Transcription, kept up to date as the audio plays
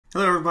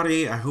Hello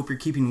everybody, I hope you're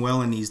keeping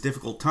well in these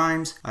difficult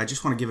times. I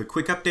just want to give a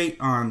quick update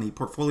on the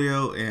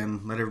portfolio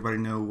and let everybody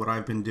know what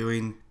I've been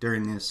doing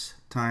during this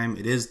time.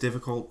 It is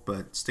difficult,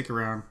 but stick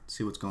around,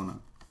 see what's going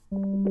on.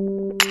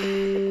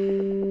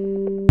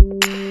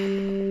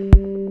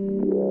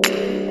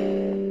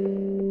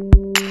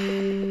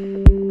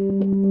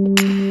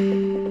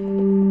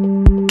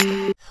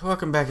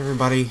 Welcome back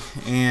everybody,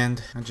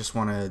 and I just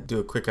want to do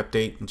a quick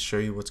update and show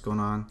you what's going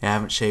on. I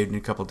haven't shaved in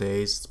a couple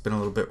days. It's been a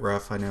little bit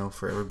rough, I know,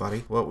 for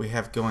everybody. What we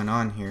have going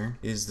on here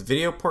is the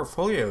video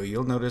portfolio.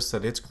 You'll notice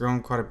that it's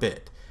grown quite a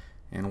bit.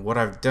 And what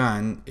I've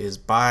done is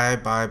buy.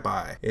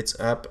 It's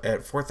up at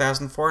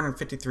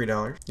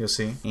 $4,453, you'll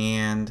see.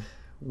 And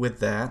with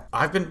that,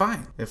 I've been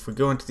buying. If we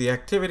go into the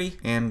activity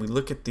and we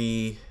look at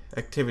the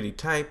activity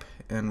type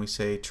and we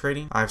say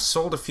trading, I've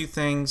sold a few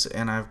things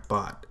and I've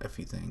bought a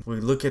few things.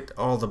 We look at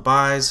all the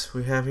buys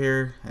we have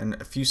here and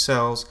a few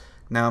sells.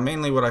 Now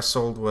mainly what I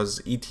sold was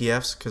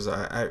ETFs because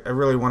I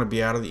really want to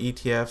be out of the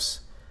ETFs,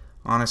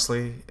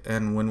 honestly.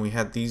 And when we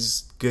had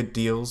these good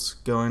deals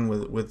going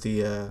with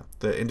the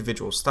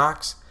individual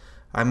stocks,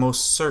 I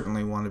most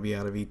certainly want to be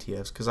out of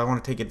ETFs because I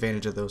want to take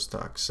advantage of those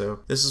stocks. So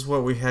this is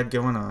what we had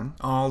going on.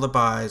 All the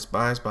buys,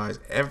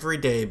 every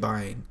day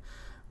buying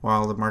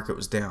while the market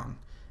was down.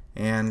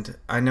 And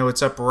I know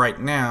it's up right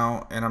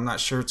now, and I'm not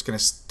sure it's going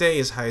to stay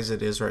as high as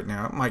it is right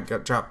now. It might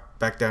drop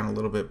back down a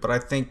little bit, but I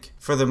think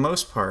for the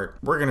most part,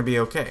 we're going to be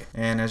okay.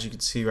 And as you can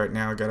see right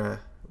now, I got a,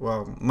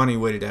 money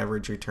weighted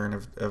average return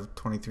of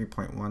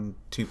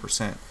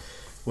 23.12%,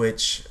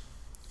 which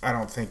I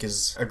don't think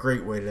is a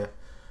great way to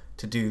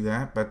do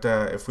that. But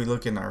if we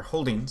look in our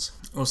holdings,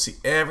 we'll see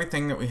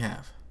everything that we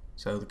have.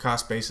 So the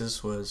cost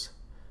basis was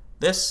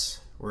this.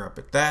 We're up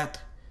at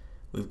that.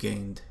 We've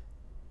gained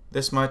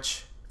this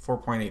much.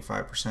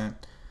 4.85%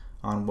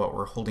 on what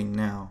we're holding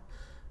now.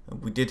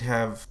 We did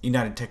have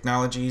United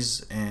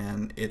Technologies,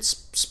 and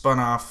it's spun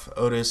off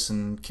Otis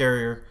and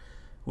Carrier,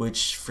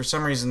 which for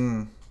some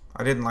reason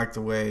I didn't like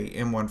the way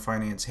M1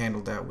 Finance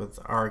handled that with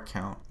our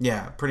account.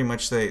 Yeah, pretty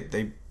much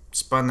they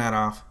spun that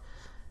off,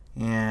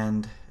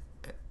 and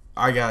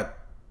I got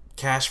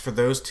cash for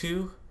those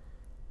two,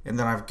 and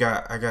then I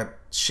got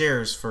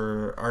shares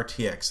for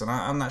RTX, and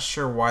I'm not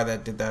sure why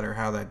that did that or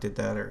how that did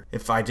that, or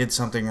if I did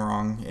something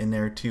wrong in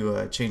there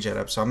to change that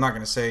up. So I'm not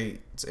going to say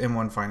it's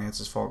M1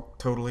 Finance's fault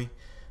totally,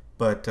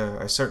 but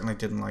I certainly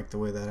didn't like the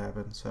way that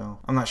happened, so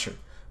I'm not sure.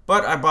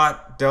 But I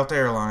bought Delta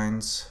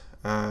Airlines,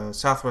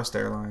 Southwest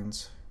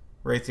Airlines,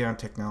 Raytheon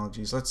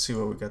Technologies. Let's see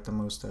what we got the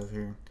most of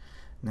here.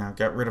 Now,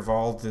 got rid of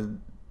all the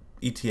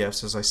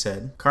ETFs, as I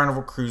said.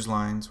 Carnival Cruise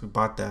Lines, we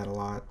bought that a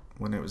lot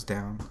when it was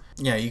down.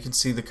 Yeah, you can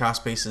see the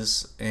cost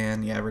basis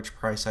and the average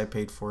price I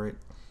paid for it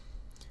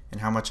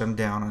and how much I'm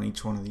down on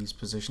each one of these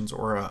positions.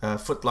 Or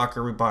Foot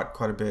Locker, we bought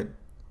quite a bit.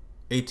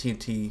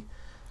 AT&T,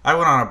 I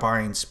went on a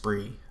buying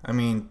spree. I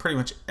mean, pretty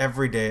much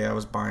every day I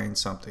was buying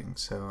something.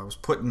 So I was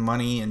putting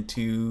money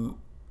into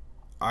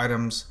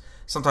items.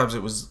 Sometimes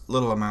it was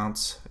little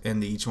amounts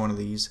into each one of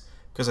these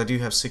because I do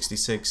have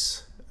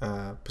 66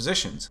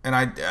 positions. And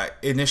I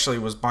initially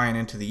was buying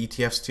into the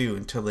ETFs too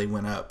until they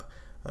went up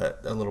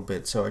a little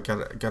bit, so I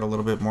got a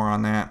little bit more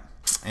on that,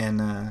 and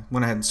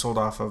went ahead and sold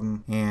off of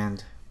them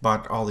and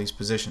bought all these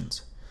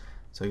positions.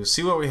 So you'll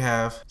see what we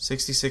have: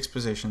 66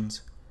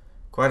 positions.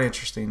 Quite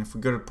interesting. If we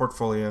go to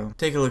portfolio,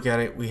 take a look at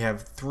it, we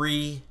have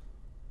 3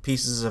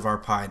 pieces of our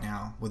pie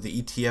now with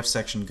the ETF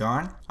section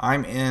gone.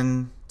 I'm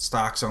in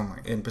stocks only,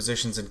 in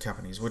positions in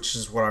companies, which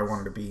is what I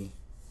wanted to be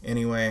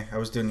anyway. I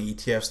was doing the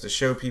ETFs to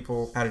show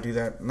people how to do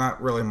that.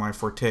 Not really my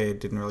forte.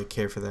 Didn't really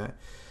care for that.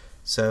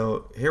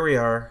 So here we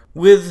are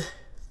with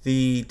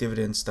the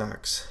dividend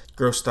stocks,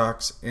 growth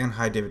stocks, and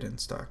high dividend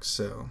stocks.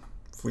 So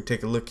if we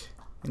take a look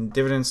in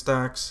dividend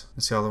stocks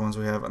and see all the ones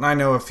we have, and I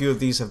know a few of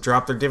these have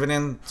dropped their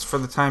dividends for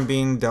the time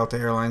being, Delta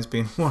Airlines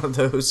being one of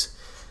those.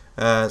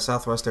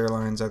 Southwest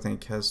Airlines I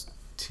think has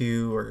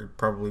 2, or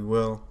probably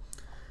will,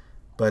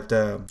 but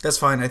that's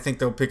fine. I think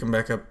they'll pick them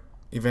back up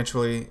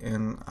eventually,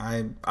 and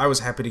I was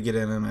happy to get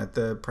in them at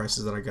the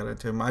prices that I got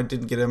into them. I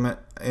didn't get them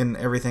in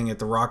everything at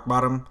the rock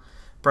bottom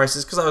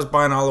prices because I was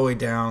buying all the way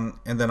down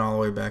and then all the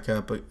way back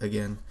up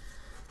again,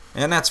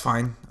 and that's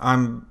fine.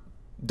 I'm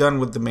done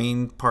with the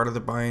main part of the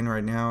buying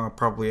right now. I'll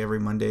probably every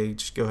Monday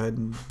just go ahead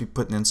and be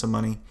putting in some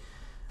money.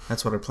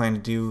 That's what I plan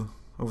to do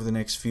over the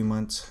next few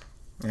months,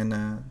 and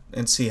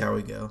see how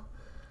we go.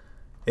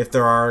 If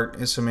there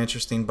are some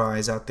interesting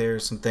buys out there,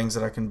 some things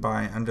that I can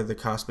buy under the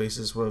cost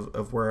basis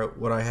of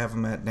what I have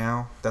them at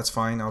now, that's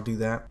fine. I'll do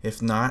that.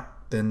 If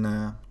not,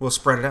 then we'll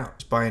spread it out.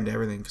 Just buy into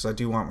everything because I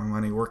do want my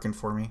money working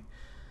for me.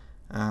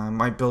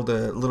 Might build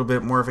a little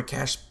bit more of a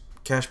cash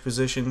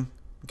position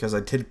because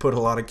I did put a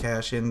lot of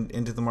cash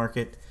into the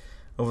market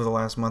over the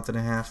last month and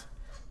a half.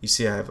 You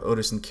see I have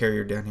Otis and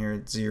Carrier down here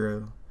at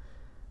 0.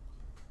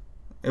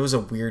 It was a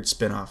weird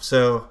spinoff.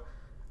 So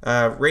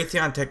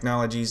Raytheon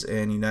Technologies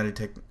and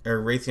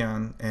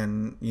Raytheon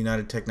and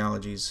United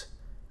Technologies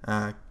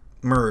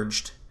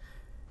merged,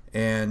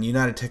 and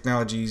United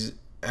Technologies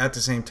at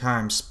the same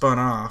time spun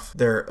off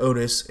their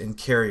Otis and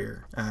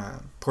Carrier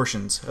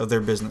portions of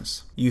their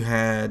business. You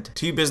had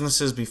two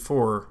businesses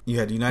before. You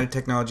had United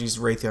Technologies,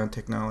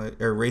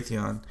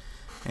 Raytheon,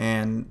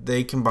 and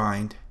they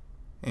combined,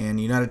 and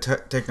United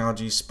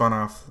Technologies spun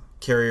off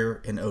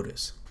Carrier and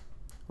Otis.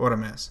 What a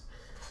mess.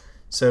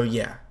 So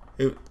yeah,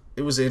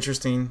 it was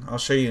interesting. I'll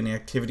show you an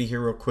activity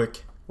here real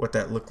quick, what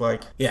that looked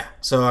like. Yeah,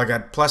 so I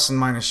got plus and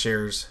minus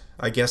shares.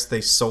 I guess they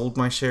sold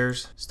my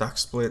shares, stock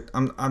split.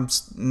 I'm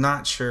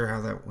not sure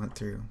how that went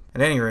through.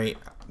 At any rate,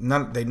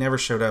 they never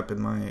showed up in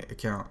my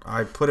account.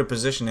 I put a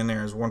position in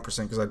there as 1%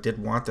 because I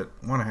did want to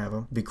have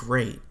them. It'd be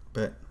great,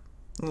 but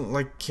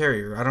like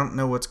Carrier, I don't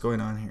know what's going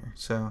on here.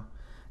 So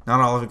not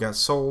all of it got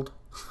sold.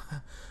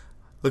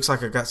 Looks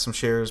like I got some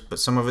shares, but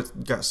some of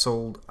it got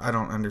sold. I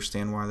don't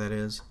understand why that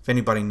is. If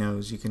anybody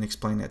knows, you can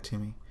explain that to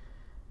me.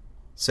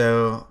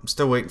 So I'm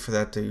still waiting for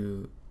that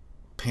to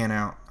pan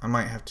out. I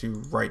might have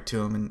to write to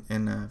them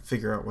and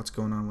figure out what's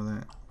going on with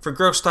that. For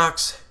growth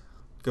stocks,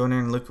 go in there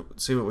and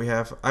see what we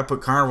have. I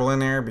put Carnival in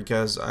there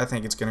because I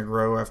think it's going to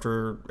grow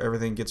after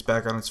everything gets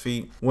back on its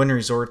feet. Wynn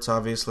Resorts,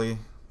 obviously,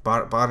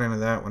 bought into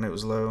that when it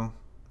was low.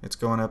 It's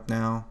going up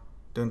now.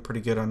 Doing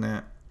pretty good on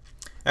that.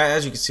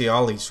 As you can see,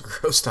 all these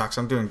growth stocks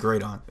I'm doing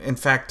great on. In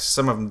fact,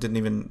 some of them didn't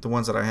even, the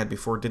ones that I had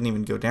before didn't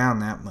even go down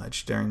that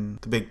much during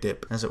the big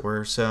dip, as it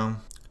were. So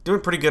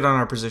doing pretty good on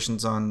our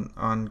positions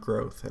on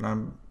growth, and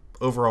I'm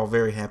overall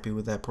very happy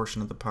with that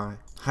portion of the pie.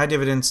 High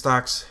dividend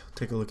stocks,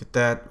 take a look at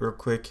that real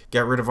quick.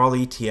 Got rid of all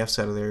the ETFs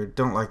out of there.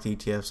 Don't like the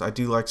ETFs. I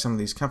do like some of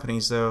these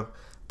companies though.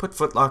 Put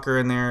Foot Locker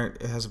in there.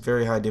 It has a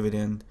very high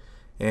dividend,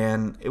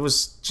 and it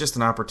was just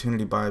an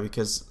opportunity buy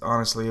because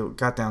honestly it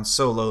got down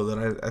so low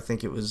that I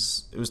think it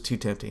was too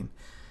tempting.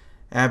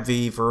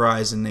 AbbVie,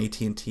 Verizon,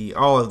 AT&T,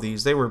 all of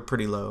these, they were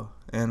pretty low,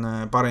 and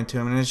I bought into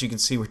them, and as you can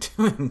see, we're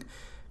doing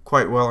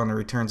quite well on the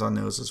returns on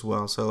those as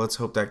well. So let's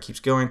hope that keeps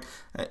going.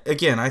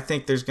 Again, I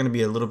think there's going to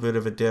be a little bit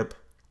of a dip.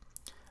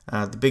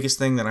 The biggest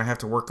thing that I have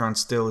to work on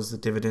still is the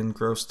dividend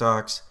growth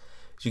stocks.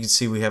 As you can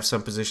see, we have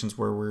some positions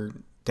where we're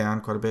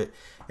down quite a bit.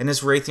 And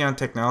this Raytheon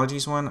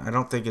Technologies one, I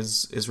don't think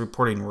is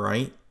reporting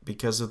right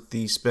because of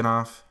the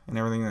spinoff and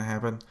everything that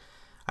happened.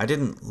 I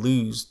didn't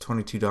lose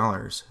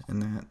 $22 in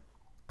that.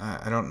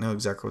 I don't know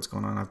exactly what's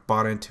going on. I've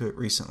bought into it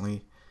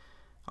recently.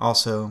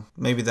 Also,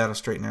 maybe that'll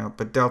straighten out.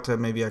 But Delta,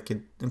 maybe I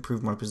could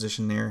improve my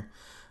position there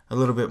a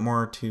little bit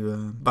more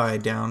to buy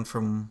down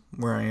from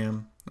where I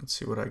am. Let's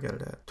see what I got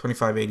it at.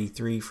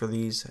 25.83 for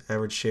these,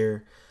 average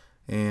share.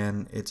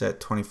 And it's at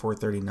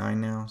 24.39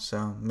 now.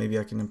 So maybe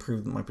I can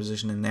improve my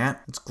position in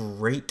that. It's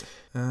great.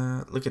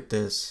 Look at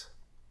this.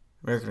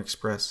 American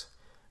Express.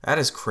 That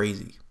is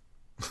crazy.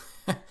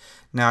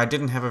 Now, I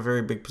didn't have a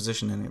very big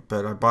position in it,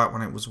 but I bought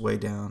when it was way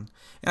down.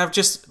 And I've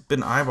just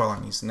been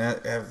eyeballing these. And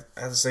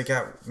as they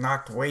got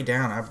knocked way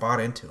down, I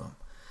bought into them.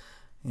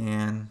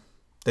 And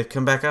they've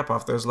come back up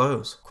off those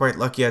lows. Quite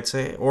lucky, I'd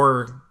say.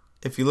 Or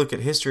if you look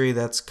at history,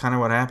 that's kind of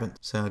what happened.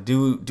 So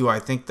do I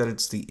think that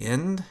it's the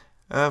end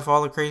of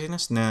all the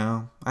craziness?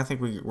 No. I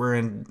think we're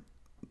in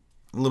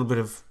a little bit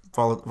of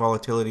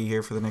volatility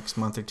here for the next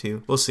month or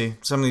two. We'll see.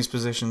 Some of these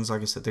positions,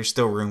 like I said, there's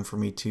still room for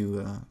me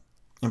to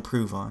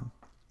improve on.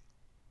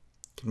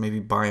 Can maybe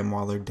buy them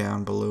while they're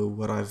down below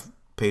what I've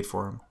paid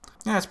for them.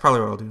 Yeah, that's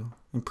probably what I'll do.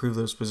 Improve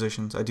those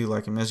positions. I do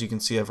like them. As you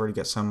can see, I've already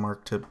got some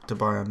marked to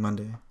buy on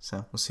Monday.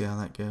 So we'll see how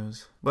that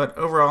goes. But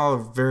overall,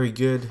 a very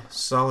good,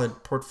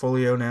 solid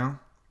portfolio now.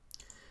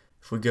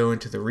 If we go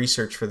into the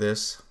research for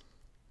this,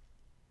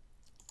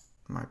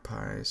 my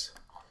pies.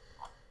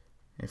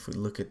 If we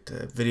look at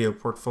the video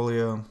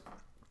portfolio,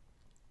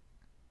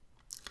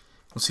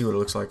 we'll see what it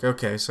looks like.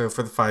 Okay, so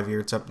for the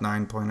 5-year, it's up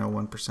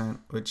 9.01%,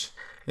 which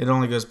it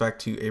only goes back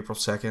to April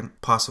 2nd,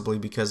 possibly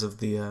because of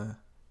the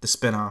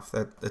spinoff.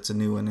 That's a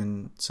new one,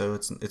 and so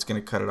it's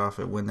going to cut it off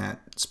at when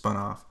that spun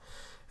off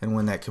and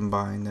when that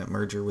combined, that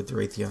merger with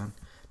Raytheon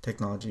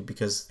Technology,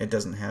 because it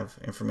doesn't have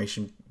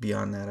information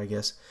beyond that, I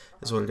guess,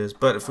 is what it is.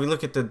 But if we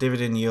look at the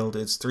dividend yield,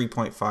 it's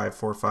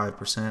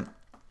 3.545%.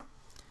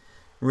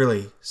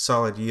 Really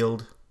solid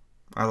yield.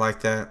 I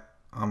like that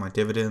on my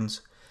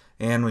dividends.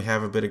 And we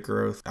have a bit of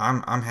growth.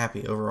 I'm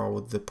happy overall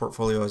with the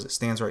portfolio as it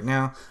stands right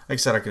now. Like I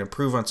said, I can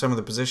improve on some of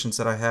the positions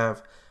that I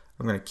have.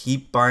 I'm going to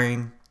keep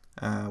buying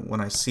when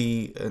I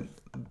see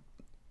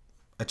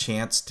a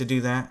chance to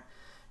do that.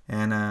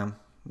 And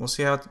we'll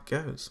see how it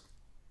goes.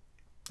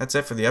 That's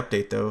it for the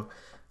update, though.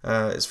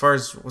 As far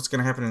as what's going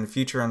to happen in the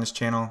future on this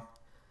channel,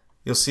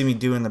 you'll see me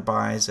doing the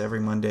buys every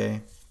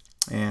Monday.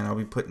 And I'll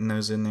be putting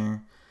those in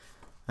there.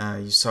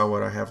 You saw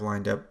what I have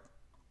lined up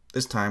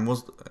this time,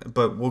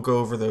 but we'll go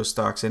over those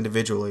stocks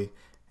individually,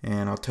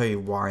 and I'll tell you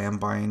why I'm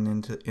buying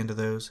into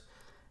those.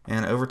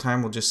 And over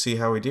time, we'll just see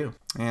how we do.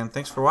 And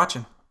thanks for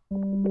watching.